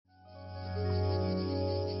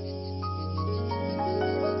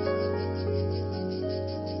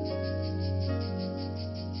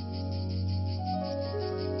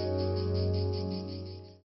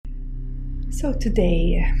So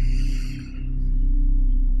today,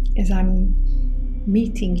 as I'm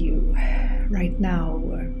meeting you right now,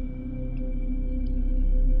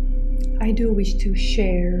 I do wish to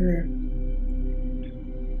share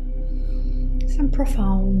some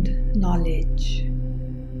profound knowledge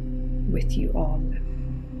with you all.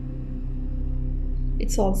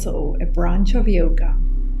 It's also a branch of yoga.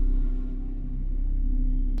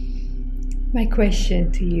 My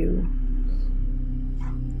question to you: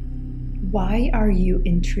 why are you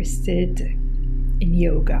interested in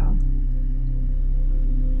yoga?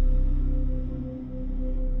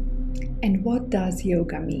 And what does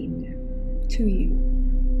yoga mean to you?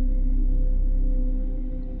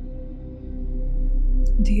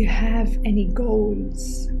 Do you have any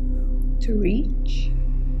goals to reach?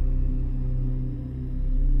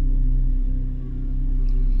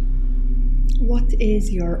 What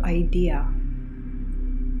is your idea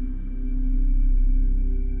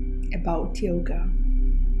about yoga?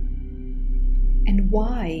 And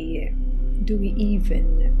why do we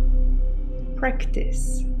even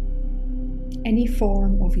practice any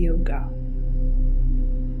form of yoga?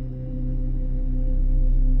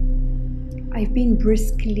 I've been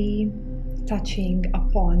briskly touching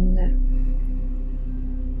upon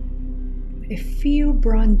a few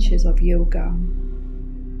branches of yoga,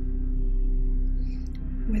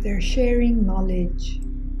 whether sharing knowledge,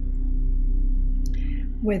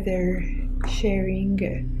 whether sharing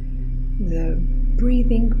the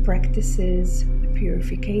breathing practices, the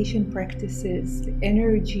purification practices, the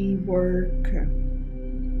energy work,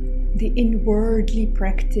 the inwardly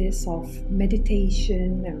practice of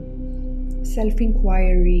meditation,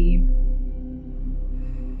 self-inquiry,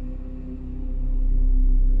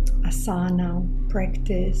 asana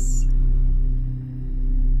practice.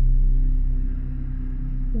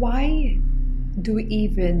 Why do we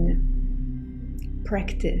even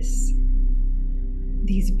practice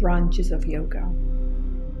these branches of yoga?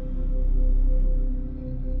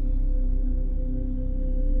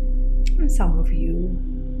 And some of you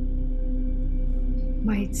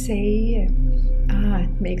might say,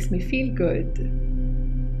 it makes me feel good.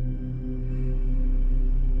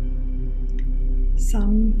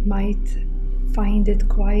 Some might find it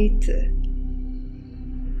quite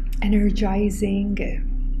energizing,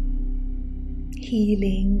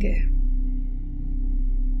 healing.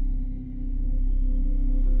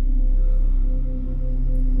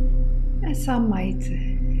 And some might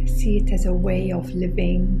see it as a way of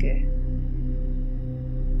living,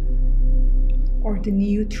 or the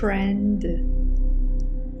new trend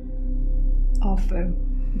of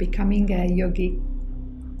becoming a yogi.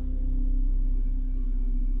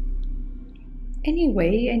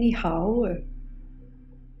 Anyway, anyhow,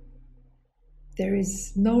 there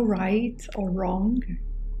is no right or wrong.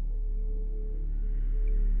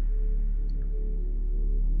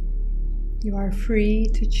 You are free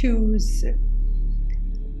to choose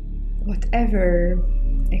whatever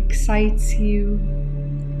excites you,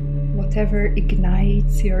 whatever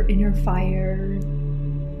ignites your inner fire,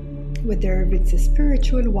 whether it's a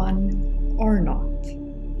spiritual one or not.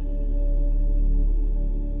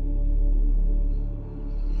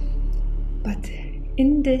 But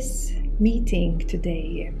in this meeting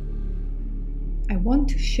today, I want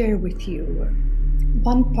to share with you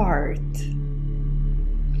one part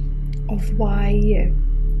of why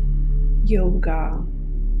yoga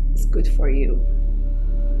is good for you.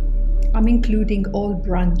 I'm including all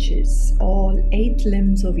branches, all 8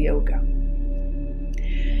 limbs of yoga.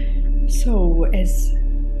 So as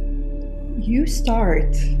you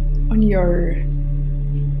start on your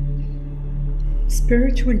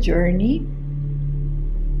spiritual journey,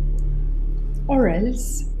 or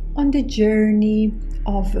else on the journey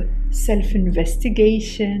of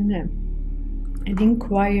self-investigation and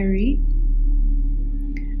inquiry,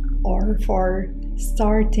 or for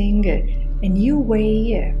starting a new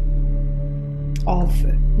way of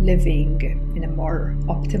living in a more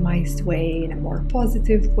optimized way, in a more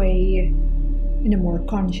positive way, in a more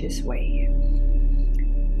conscious way.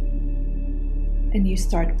 And you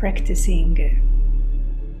start practicing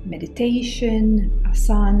meditation,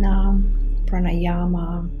 asana,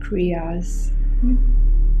 pranayama, kriyas.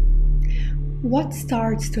 What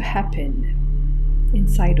starts to happen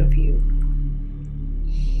inside of you?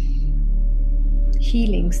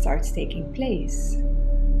 Healing starts taking place.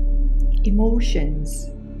 Emotions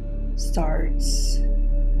starts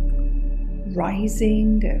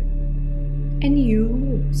rising, and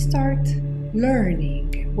you start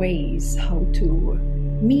learning ways how to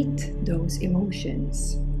meet those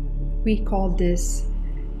emotions. We call this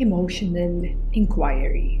emotional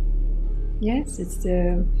inquiry. Yes, it's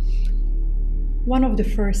one of the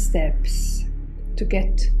first steps to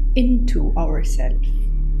get into ourselves.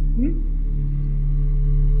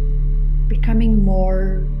 Becoming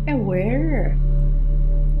more aware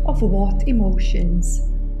of what emotions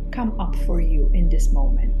come up for you in this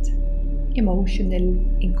moment. Emotional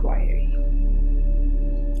inquiry.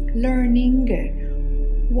 Learning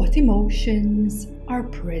what emotions are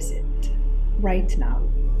present right now.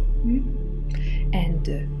 And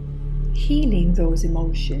healing those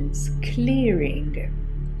emotions, clearing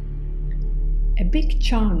a big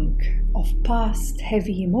chunk of past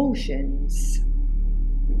heavy emotions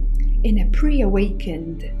in a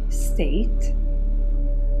pre-awakened state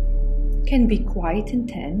can be quite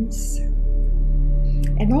intense.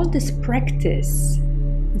 And all this practice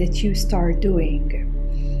that you start doing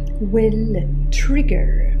will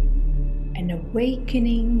trigger an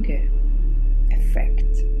awakening effect.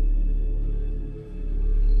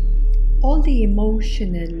 All the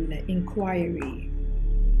emotional inquiry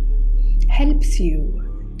helps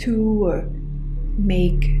you to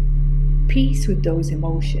make peace with those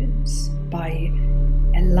emotions by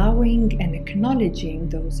allowing and acknowledging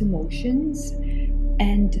those emotions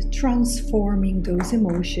and transforming those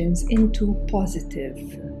emotions into positive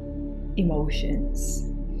emotions,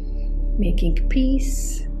 making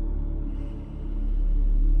peace,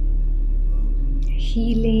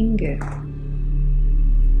 healing.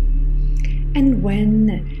 And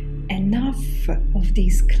when enough of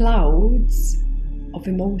these clouds of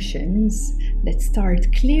emotions that start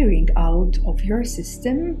clearing out of your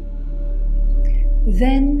system,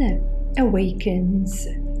 then awakens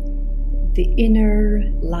the inner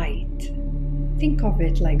light. Think of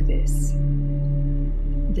it like this.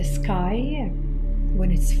 The sky,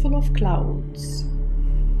 when it's full of clouds,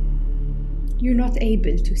 you're not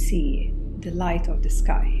able to see the light of the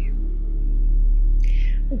sky.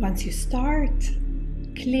 Once you start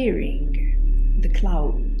clearing the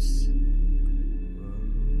clouds,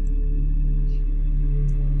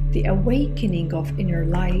 the awakening of inner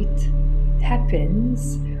light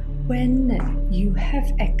happens when you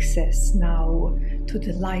have access now to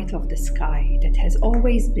the light of the sky that has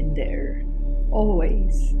always been there,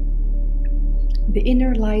 always. The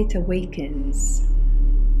inner light awakens.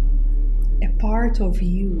 A part of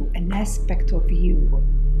you, an aspect of you,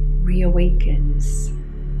 reawakens.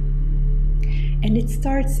 And it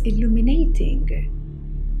starts illuminating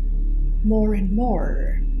more and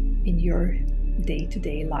more in your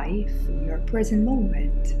day-to-day life, in your present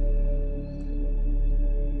moment.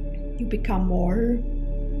 You become more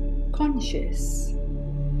conscious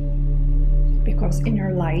because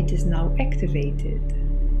inner light is now activated.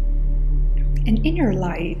 And inner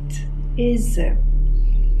light is a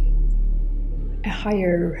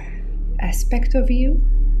higher aspect of you.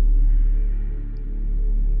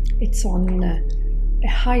 It's on a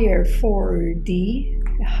higher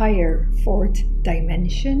 4D, a higher fourth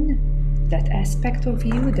dimension, that aspect of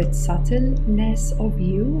you, that subtleness of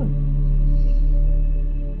you.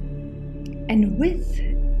 And with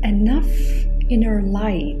enough inner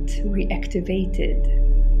light reactivated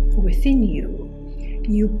within you,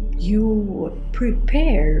 you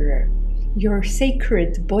prepare your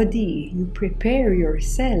sacred body, you prepare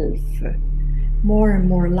yourself. More and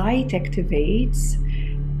more light activates,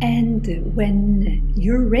 and when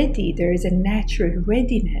you're ready, there is a natural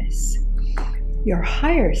readiness. Your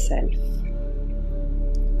higher self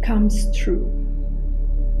comes true.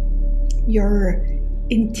 Your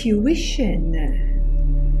intuition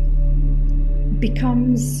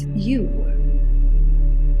becomes you.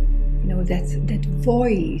 You know, that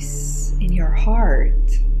voice in your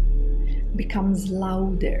heart becomes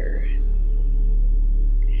louder.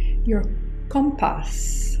 Your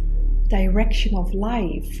compass, direction of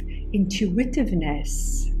life,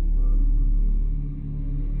 intuitiveness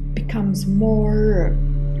becomes more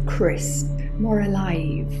crisp, more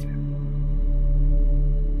alive.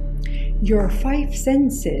 Your 5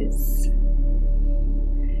 senses,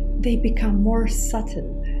 they become more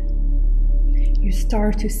subtle. You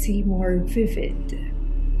start to see more vivid.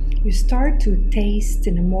 You start to taste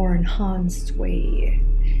in a more enhanced way.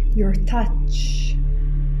 Your touch.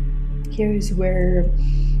 Here's where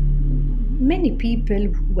many people,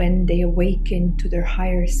 when they awaken to their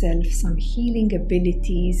higher self, some healing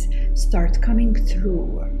abilities start coming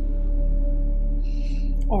through.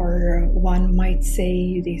 Or one might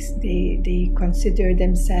say they consider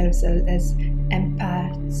themselves as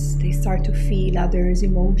empaths. They start to feel others'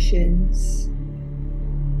 emotions.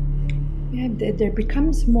 Yeah, there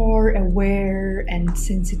becomes more aware and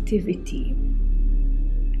sensitivity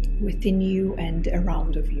within you and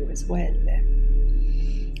around of you as well.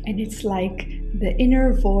 And it's like the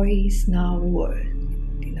inner voice now,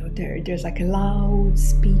 there's like a loud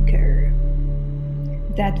speaker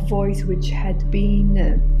that voice which had been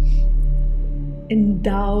in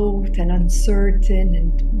doubt and uncertain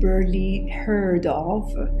and barely heard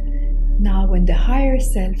of, now when the higher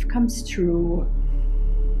self comes through,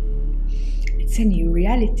 it's a new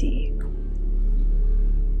reality.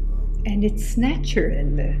 And it's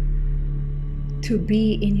natural to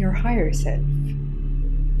be in your higher self.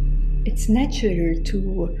 It's natural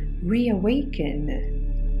to reawaken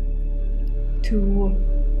to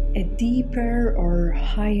a deeper or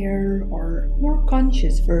higher or more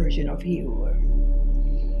conscious version of you.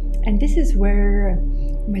 And this is where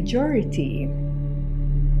majority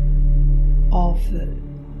of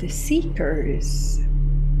the seekers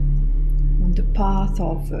on the path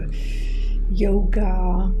of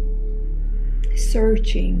yoga,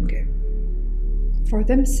 searching for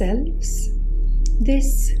themselves,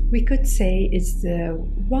 this, we could say, is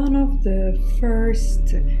one of the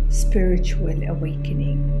first spiritual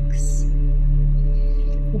awakenings,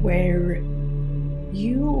 where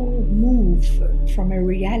you move from a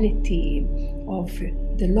reality of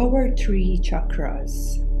the lower three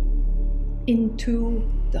chakras into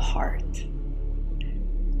the heart.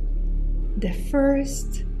 The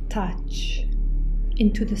first touch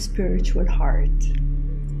into the spiritual heart.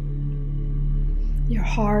 Your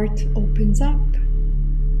heart opens up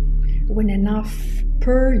when enough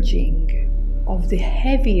purging of the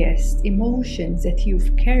heaviest emotions that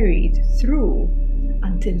you've carried through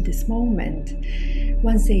until this moment,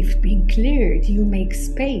 once they've been cleared, you make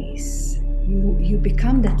space. You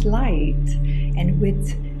become that light, and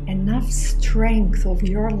with enough strength of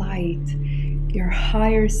your light, your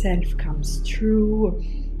higher self comes through,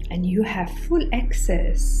 and you have full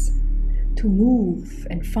access to move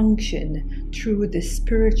and function through the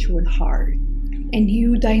spiritual heart. A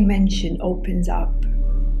new dimension opens up,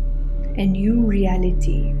 a new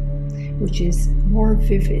reality, which is more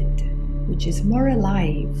vivid, which is more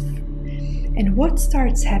alive. And what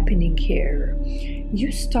starts happening here?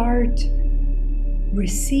 You start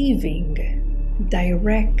receiving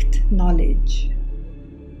direct knowledge.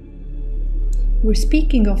 We're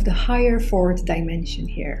speaking of the higher fourth dimension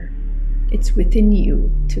here. It's within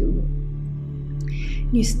you too.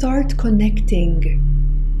 You start connecting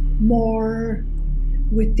more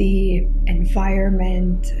with the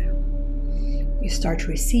environment. You start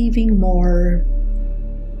receiving more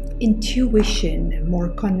intuition, more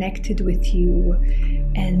connected with you,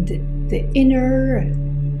 and the inner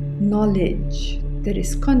knowledge that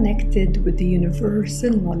is connected with the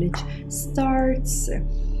universal knowledge starts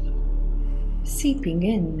seeping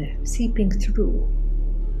in, seeping through.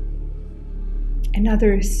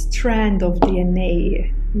 Another strand of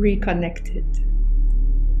DNA reconnected.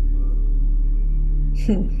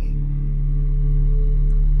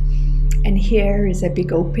 And here is a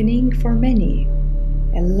big opening for many,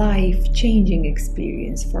 a life-changing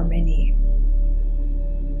experience for many.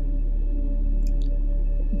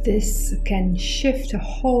 This can shift a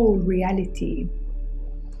whole reality,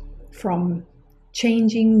 from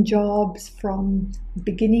changing jobs, from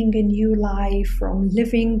beginning a new life, from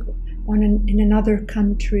living in another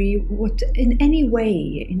country. In any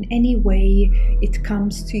way it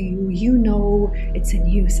comes to you, you know it's a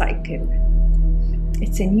new cycle,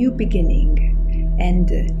 it's a new beginning, and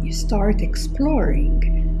you start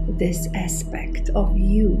exploring this aspect of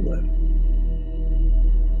you.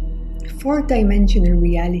 Fourth dimensional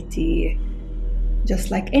reality,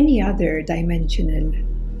 just like any other dimensional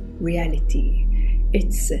reality,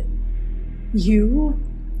 it's you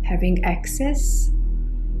having access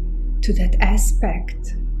to that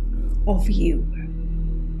aspect of you.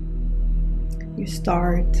 You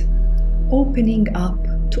start opening up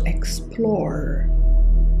to explore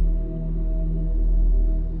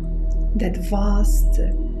that vast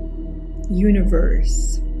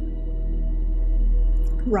universe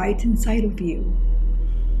right inside of you.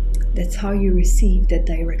 That's how you receive that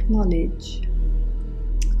direct knowledge.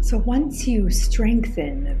 So once you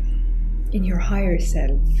strengthen in your higher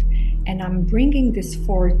self, and I'm bringing this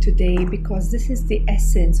forward today because this is the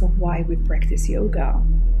essence of why we practice yoga,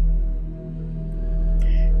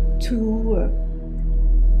 to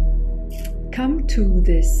come to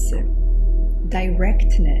this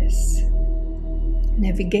directness,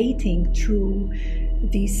 navigating through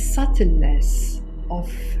the subtleness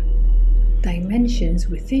of dimensions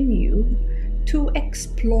within you, to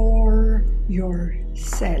explore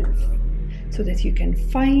yourself so that you can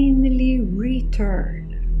finally return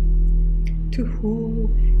to who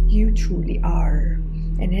you truly are.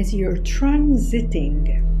 And as you're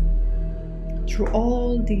transiting through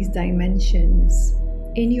all these dimensions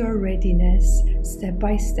in your readiness, step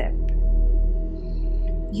by step,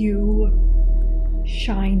 you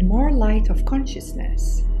shine more light of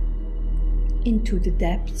consciousness into the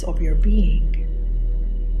depths of your being.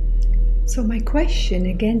 So my question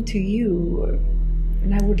again to you,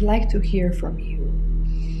 and I would like to hear from you,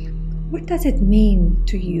 what does it mean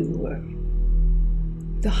to you,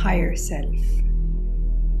 the higher self,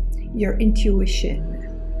 your intuition?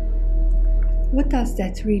 What does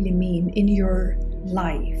that really mean in your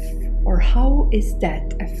life? Or how is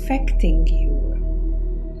that affecting you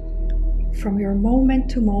from your moment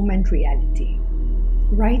to moment reality,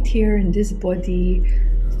 right here in this body,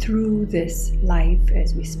 through this life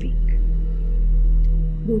as we speak?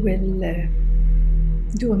 We will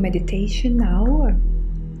do a meditation now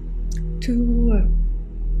to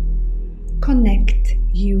connect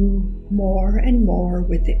you more and more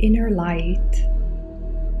with the inner light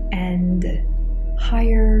and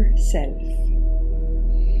higher self.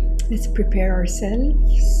 Let's prepare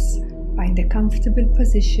ourselves, find a comfortable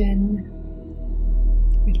position.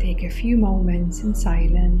 We'll take a few moments in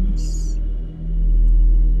silence.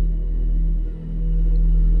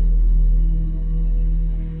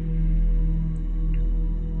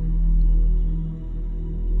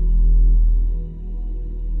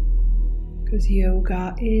 Because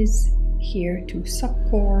yoga is here to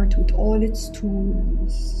support with all its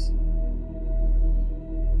tools,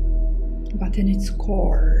 but in its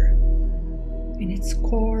core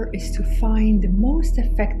is to find the most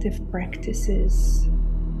effective practices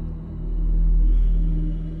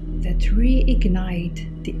that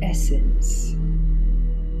reignite the essence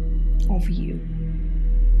of you.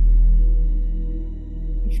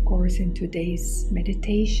 Of course, in today's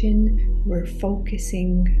meditation, we're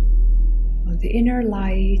focusing on the inner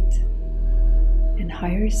light and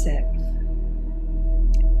higher self.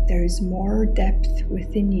 There is more depth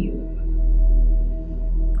within you,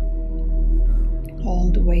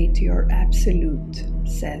 all the way to your absolute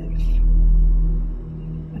self.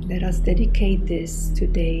 But let us dedicate this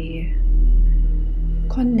today.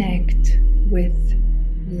 Connect with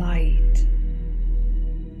light.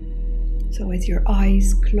 So as your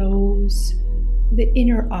eyes close, the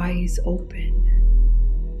inner eyes open.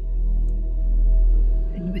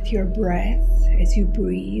 And with your breath, as you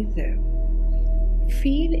breathe,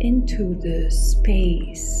 feel into the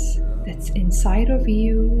space that's inside of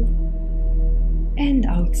you and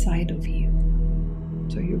outside of you.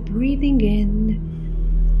 So you're breathing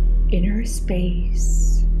in inner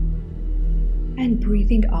space and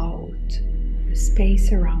breathing out the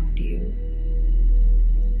space around you.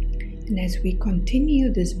 And as we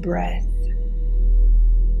continue this breath,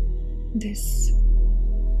 this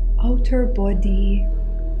outer body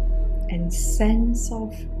and sense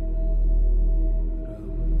of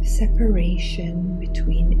separation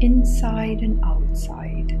between inside and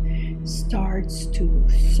outside starts to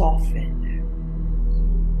soften.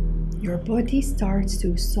 Your body starts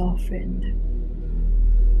to soften.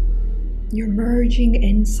 You're merging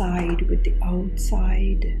inside with the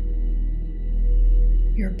outside.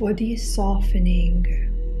 Your body is softening.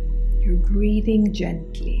 You're breathing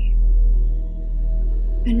gently.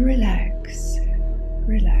 And relax.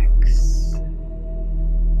 Relax.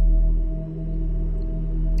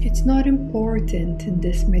 It's not important in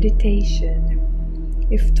this meditation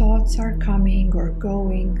if thoughts are coming or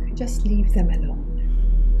going, just leave them alone.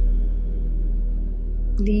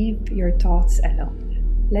 Leave your thoughts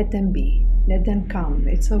alone. Let them be. Let them come.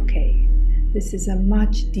 It's okay. This is a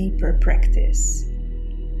much deeper practice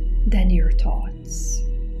than your thoughts.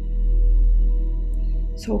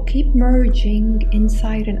 So keep merging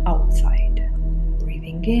inside and outside.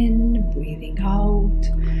 Breathing in, breathing out.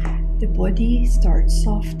 The body starts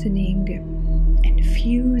softening and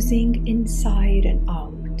fusing inside and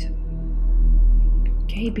out.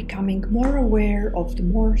 Okay, becoming more aware of the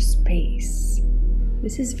more space.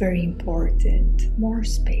 This is very important. More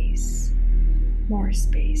space. More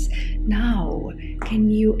space. Now, can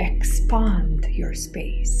you expand your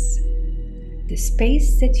space? The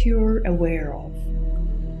space that you're aware of.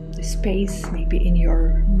 The space maybe in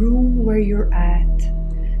your room where you're at,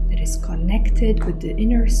 that is connected with the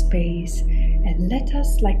inner space, and let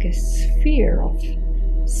us, like a sphere of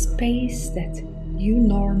space that you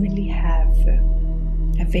normally have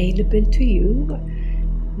available to you,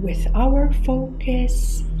 with our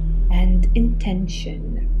focus and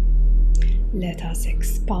intention, let us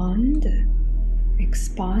expand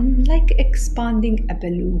like expanding a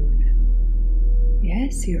balloon.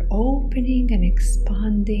 Yes, you're opening and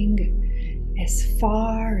expanding as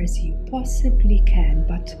far as you possibly can,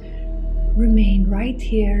 but remain right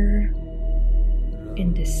here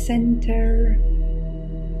in the center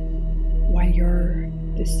while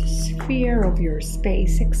the sphere of your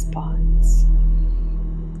space expands.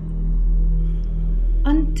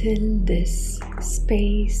 until this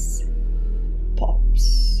space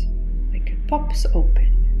pops, like it pops open.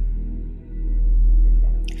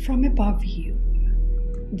 From above you,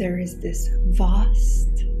 there is this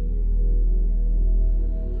vast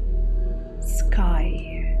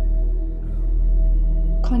sky.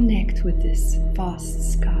 Connect with this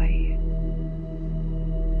vast sky.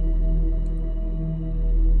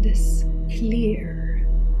 This clear,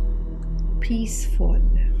 peaceful,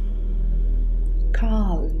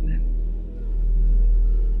 calm,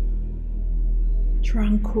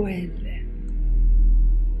 tranquil,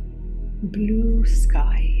 blue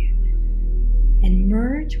sky, and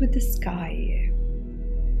merge with the sky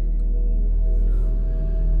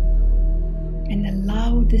and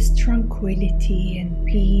allow this tranquility and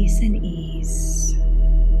peace and ease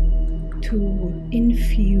to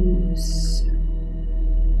infuse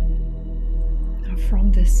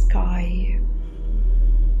from the sky.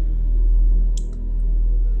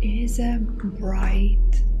 Is a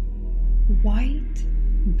bright white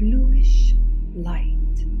bluish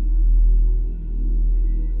light,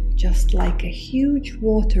 just like a huge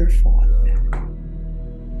waterfall.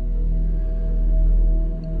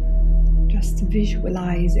 Just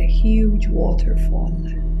visualize a huge waterfall,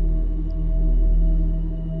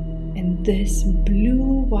 and this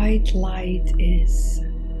blue-white light is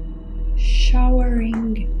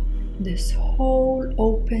showering this whole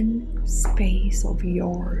open space of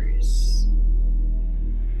yours.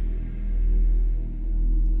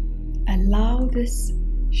 Allow this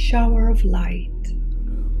shower of light.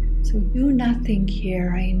 So do nothing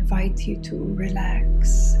here. I invite you to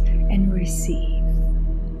relax and receive.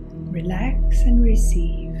 Relax and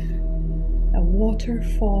receive a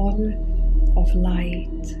waterfall of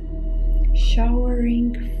light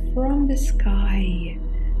showering from the sky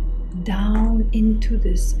down into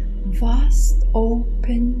this vast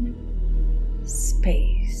open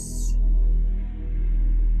space.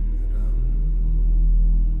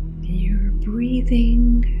 You're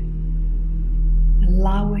breathing,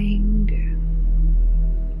 allowing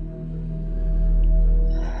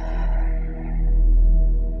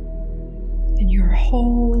and your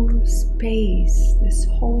whole space, this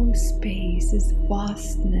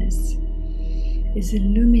vastness is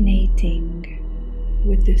illuminating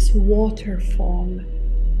with this waterfall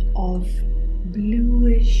of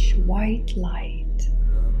bluish white light.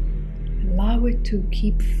 Allow it to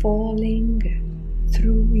keep falling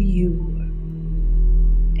through you.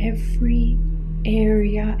 Every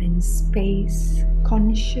area and space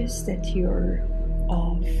conscious that you're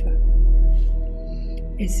of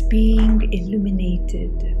is being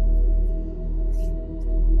illuminated.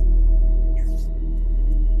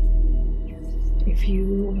 If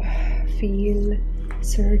you feel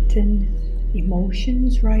certain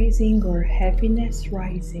emotions rising or heaviness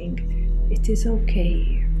rising, it is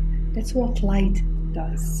okay. That's what light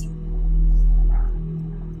does.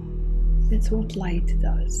 That's what light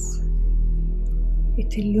does.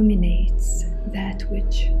 It illuminates that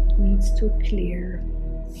which needs to clear.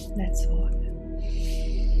 That's all.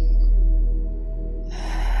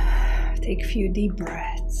 Take a few deep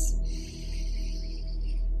breaths.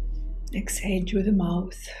 Exhale through the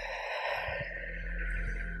mouth.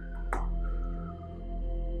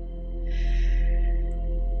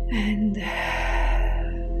 And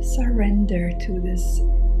surrender to this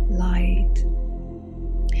light,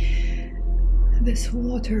 this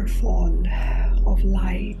waterfall of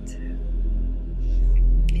light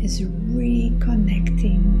is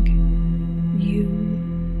reconnecting you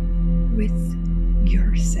with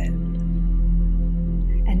yourself,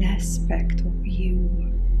 an aspect of you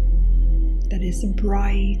that is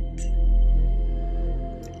bright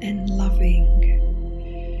and loving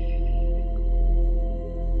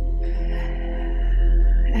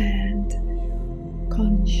and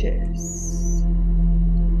conscious.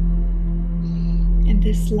 And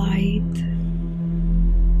this light,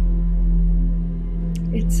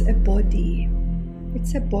 it's a body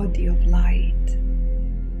of light,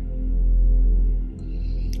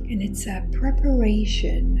 and it's a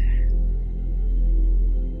preparation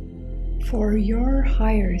for your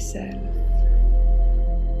higher self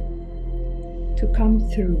to come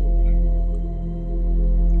through.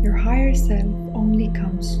 Your higher self only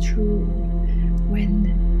comes true when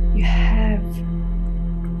you have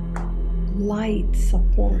light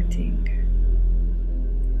supporting.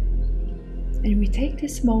 And we take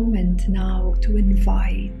this moment now to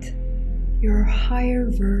invite your higher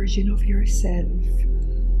version of yourself,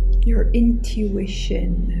 your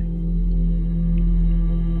intuition,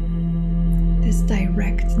 this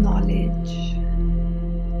direct knowledge,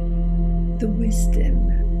 the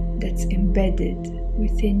wisdom that's embedded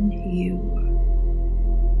within you.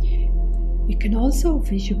 You can also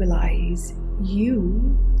visualize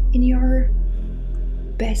you in your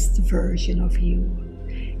best version of you,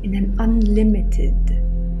 in an unlimited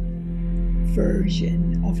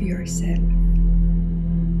version of yourself.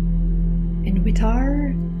 And with our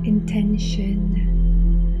intention,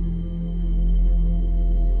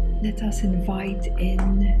 let us invite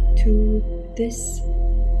in to this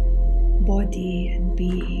body and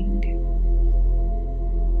being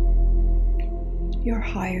your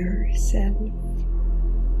higher self.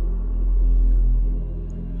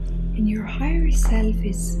 And your higher self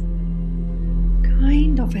is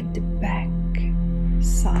kind of at the back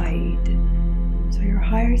side. So your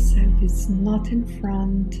higher self is not in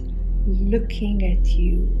front looking at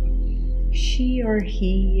you. She or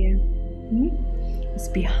he is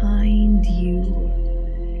behind you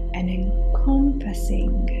and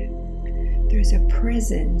encompassing. There's a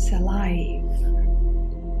presence alive.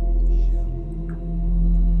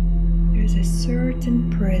 There's a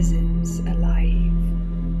certain presence alive.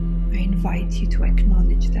 I invite you to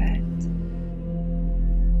acknowledge that.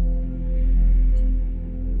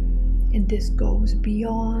 And this goes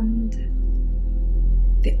beyond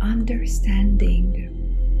the understanding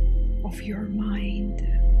of your mind.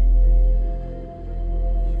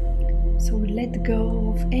 So let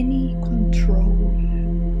go of any control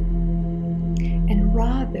and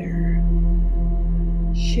rather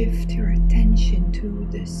shift your attention to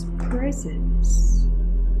this presence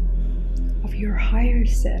of your higher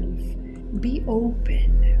self. Be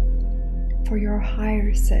open for your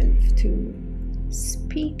higher self to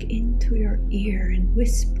speak into your ear and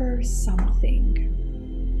whisper something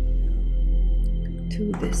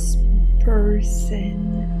to this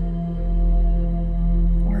person,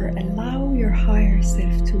 or allow your higher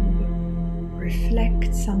self to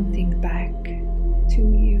reflect something back to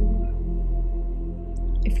you.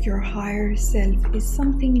 If your higher self is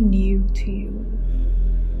something new to you,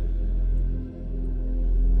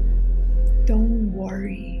 don't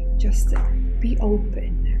worry, just be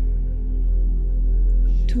open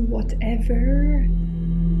to whatever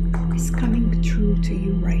is coming true to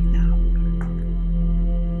you right now.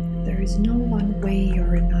 There is no one way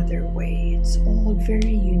or another way. It's all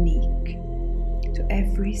very unique to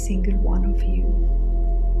every single one of you.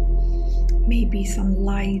 Maybe some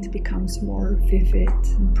light becomes more vivid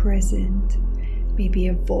and present. Maybe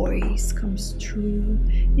a voice comes true.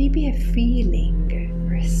 Maybe a feeling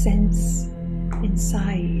or a sense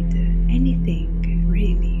inside. Anything,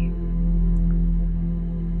 really.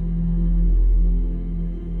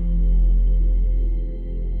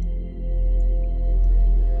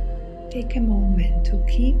 Take a moment to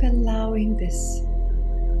keep allowing this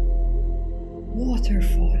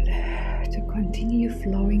waterfall to continue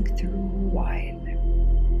flowing through while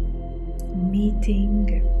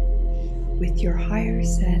meeting with your higher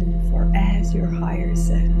self or as your higher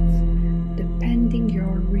self, depending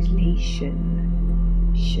your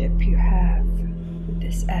relationship you have with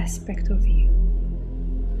this aspect of you.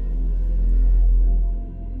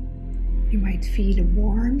 You might feel a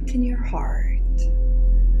warmth in your heart.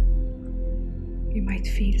 You might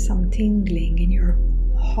feel some tingling in your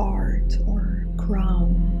heart or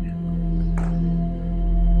crown.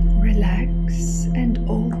 Relax and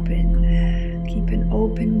open. Keep an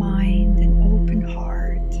open mind and open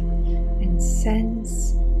heart and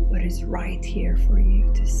sense what is right here for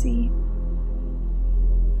you to see.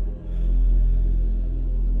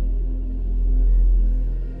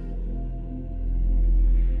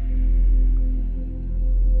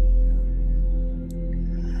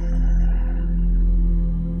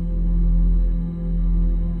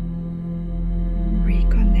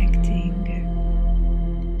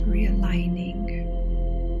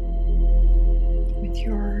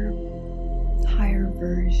 Your higher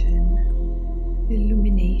version,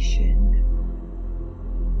 illumination,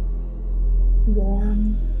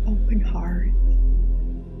 warm, open heart,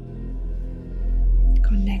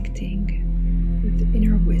 connecting with the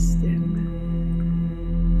inner wisdom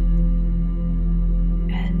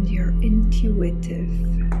and your intuitive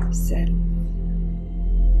self.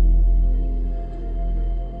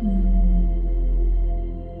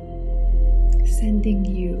 Sending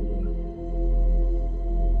you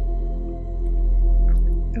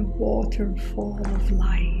a waterfall of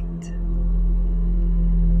light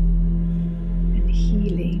and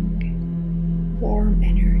healing, warm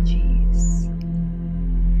energies.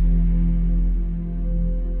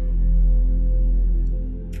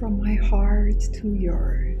 From my heart to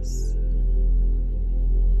yours.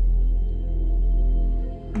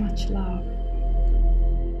 Much love,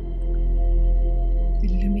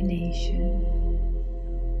 illumination.